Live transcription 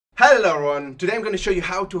Hello everyone, today I'm going to show you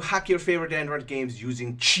how to hack your favorite Android games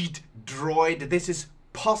using Cheat Droid. This is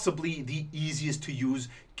possibly the easiest to use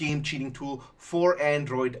game cheating tool for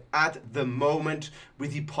Android at the moment,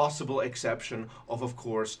 with the possible exception of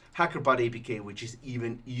course, HackerBot APK, which is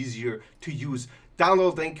even easier to use.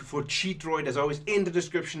 Download link for Cheat Droid as always in the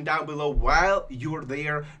description down below. While you're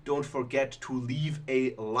there, don't forget to leave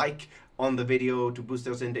a like on the video to boost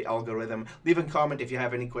us in the algorithm. Leave a comment if you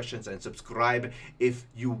have any questions and subscribe if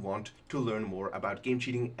you want to learn more about game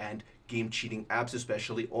cheating and game cheating apps,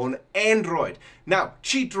 especially on Android. Now,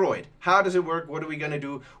 Cheat Droid, how does it work? What are we gonna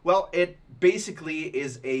do? Well, it basically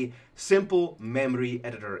is a simple memory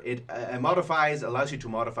editor. It allows you to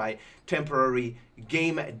modify temporary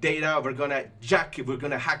game data. We're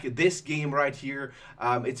gonna hack this game right here.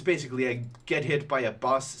 It's basically a get hit by a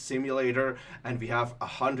bus simulator, and we have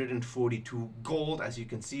 142 gold, as you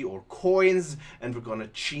can see, or coins, and we're gonna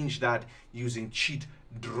change that using Cheat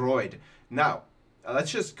Droid. Now,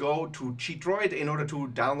 let's just go to Cheat Droid. In order to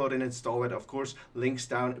download and install it, of course, links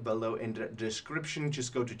down below in the description.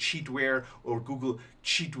 Just go to Cheatware or Google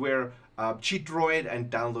Cheat Droid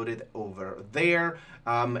and download it over there.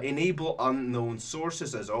 Enable unknown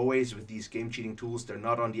sources. As always with these game cheating tools, they're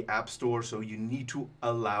not on the App Store, so you need to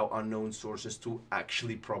allow unknown sources to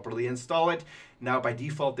actually properly install it. Now, by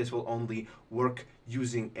default, this will only work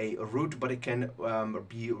using a root, but it can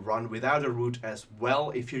be run without a root as well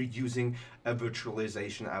if you're using a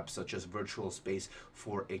virtualization app such as Virtual Space,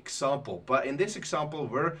 for example. But in this example,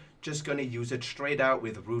 we're just going to use it straight out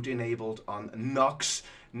with root enabled on Nox.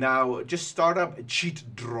 Now, just start up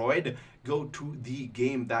Cheat Droid. Go to the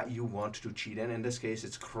game that you want to cheat in. In this case,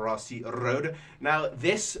 it's Crossy Road. Now,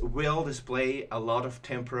 this will display a lot of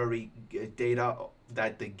temporary data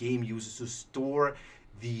that the game uses to store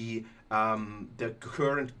the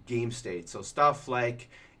current game state. So stuff like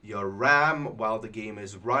your RAM while the game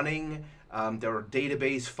is running. There are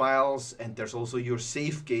database files, and there's also your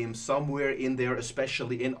save game somewhere in there,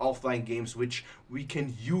 especially in offline games, which we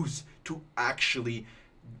can use to actually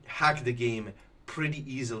hack the game pretty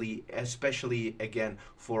easily, especially again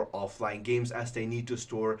for offline games, as they need to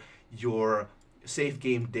store your save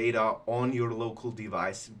game data on your local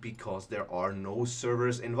device because there are no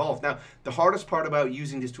servers involved. Now, the hardest part about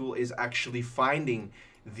using this tool is actually finding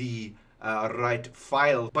the right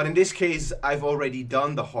file, but in this case I've already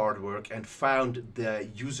done the hard work and found the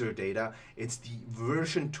user data. It's the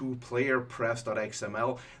version 2 player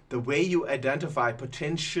prefs.xml. The way you identify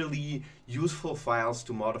potentially useful files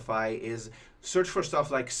to modify is search for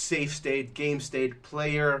stuff like save state, game state,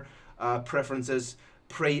 player preferences,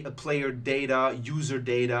 player data, user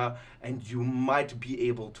data, and you might be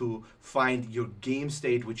able to find your game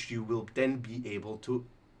state, which you will then be able to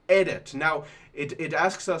edit. Now, it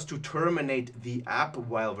asks us to terminate the app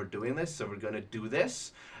while we're doing this, so we're going to do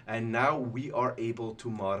this, and now we are able to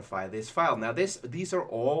modify this file. Now, these are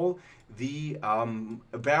all the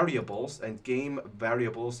variables and game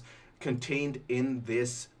variables contained in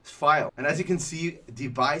this file. And as you can see,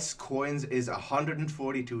 device coins is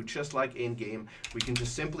 142, just like in game. We can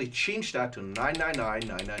just simply change that to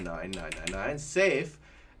 999,999,999, save,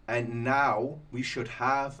 and now we should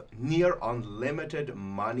have near unlimited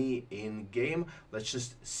money in game. Let's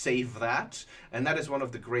just save that. And that is one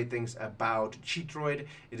of the great things about Cheat Droid.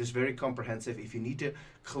 It is very comprehensive. If you need to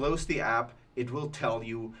close the app, it will tell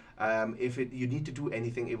you. If you need to do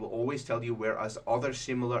anything, it will always tell you, whereas other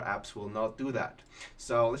similar apps will not do that.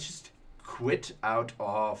 So let's just quit out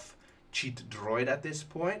of Cheat Droid at this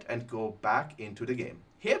point and go back into the game.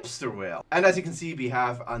 Hipster whale. And as you can see, we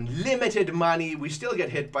have unlimited money. We still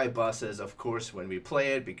get hit by buses, of course, when we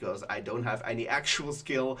play it, because I don't have any actual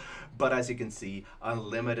skill. But as you can see,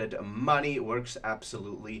 unlimited money works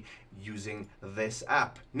absolutely using this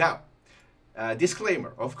app. Now,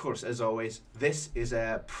 disclaimer, of course, as always, this is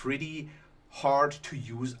a pretty hard to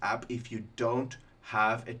use app if you don't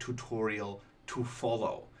have a tutorial to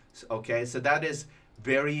follow. Okay, so that is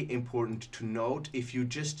very important to note. If you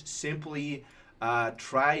just simply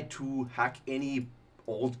try to hack any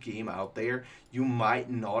old game out there, you might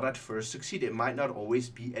not at first succeed. It might not always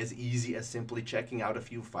be as easy as simply checking out a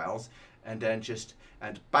few files and then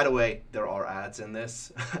and by the way, there are ads in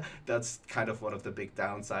this. That's kind of one of the big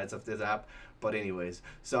downsides of this app. But anyways,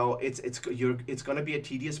 so it's going to be a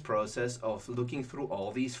tedious process of looking through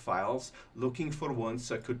all these files, looking for ones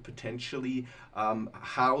that could potentially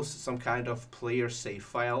house some kind of player save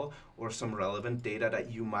file or some relevant data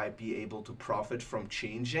that you might be able to profit from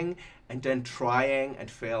changing, and then trying and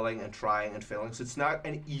failing and trying and failing. So it's not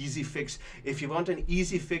an easy fix. If you want an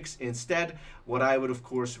easy fix instead, what I would of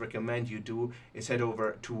course recommend you do is head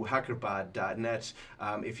over to hackerbot.net.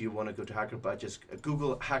 If you want to go to Hackerbot, just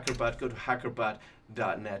Google Hackerbot, go to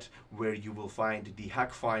hackerbot.net, where you will find the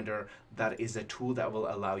Hack Finder. That is a tool that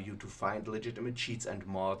will allow you to find legitimate cheats and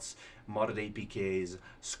mods, modded APKs,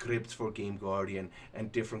 scripts for Game Guardian,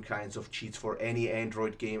 and different kinds of cheats for any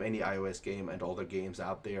Android game, any iOS game, and other games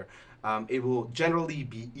out there. It will generally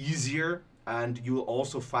be easier, and you will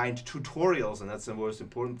also find tutorials, and that's the most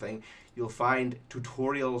important thing. You'll find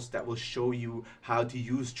tutorials that will show you how to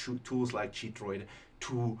use tools like Cheat Droid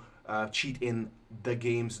to cheat in the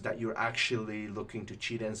games that you're actually looking to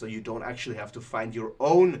cheat in, so you don't actually have to find your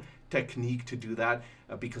own technique to do that,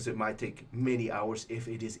 because it might take many hours, if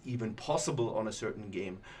it is even possible on a certain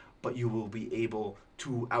game. But you will be able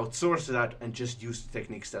to outsource that and just use the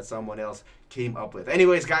techniques that someone else came up with.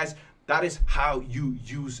 Anyways, guys, that is how you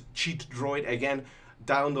use Cheat Droid. Again,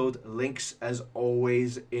 download links as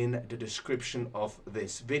always in the description of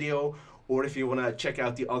this video. Or if you want to check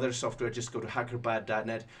out the other software, just go to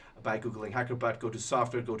hackerbot.net. By Googling Hackerbot, go to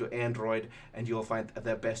software, go to Android, and you'll find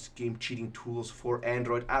the best game cheating tools for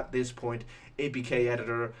Android at this point. APK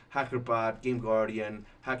Editor, Hackerbot, Game Guardian,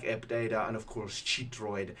 Hack App Data, and of course Cheat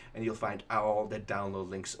Droid. And you'll find all the download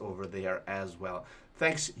links over there as well.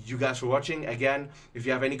 Thanks you guys for watching. Again, if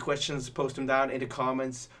you have any questions, post them down in the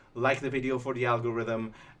comments. Like the video for the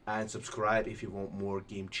algorithm, and subscribe if you want more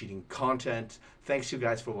game cheating content. Thanks you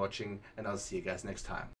guys for watching, and I'll see you guys next time.